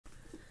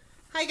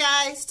Hi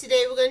guys,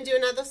 today we're going to do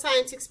another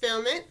science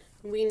experiment.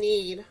 We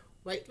need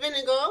white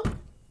vinegar,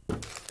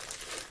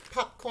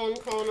 popcorn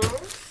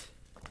kernels,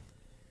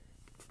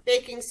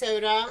 baking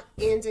soda,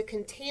 and a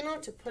container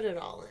to put it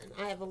all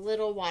in. I have a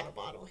little water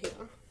bottle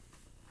here.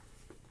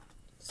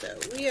 So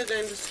we are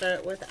going to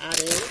start with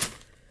adding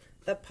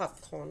the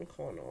popcorn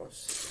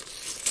kernels.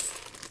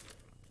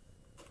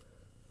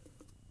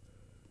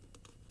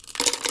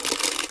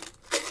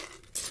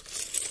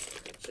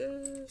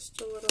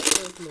 Just a little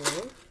bit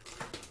more.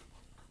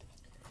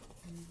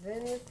 And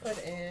then you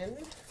put in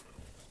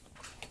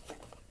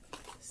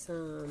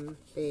some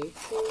baking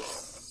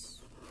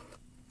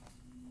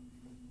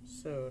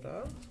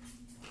soda.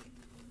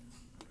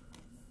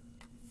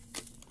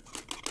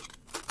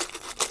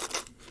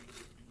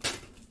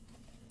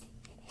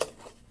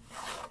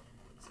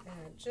 Let's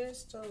add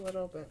just a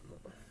little bit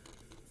more.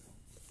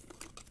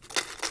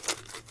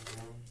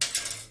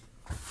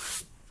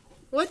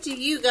 What do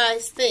you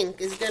guys think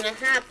is going to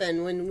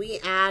happen when we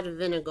add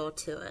vinegar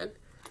to it?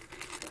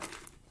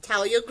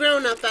 Tell your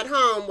grown-up at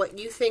home what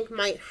you think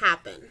might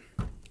happen.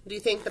 Do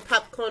you think the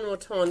popcorn will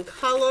turn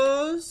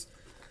colors?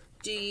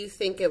 Do you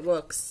think it will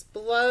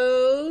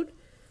explode?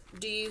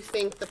 Do you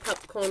think the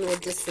popcorn will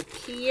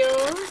disappear?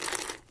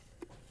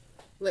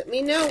 Let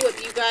me know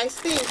what you guys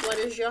think. What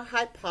is your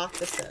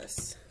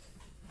hypothesis?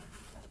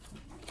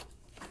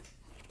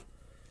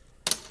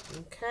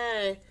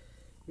 Okay.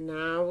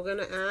 Now we're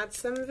going to add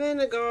some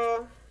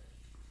vinegar.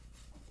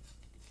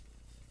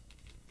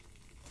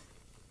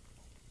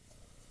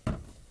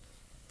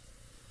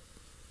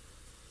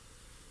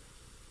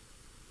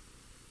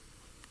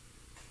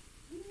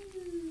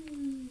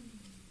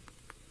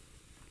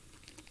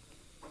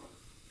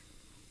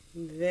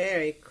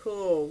 Very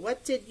cool.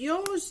 What did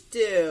yours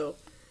do?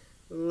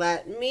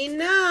 Let me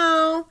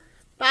know.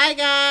 Bye,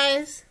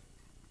 guys.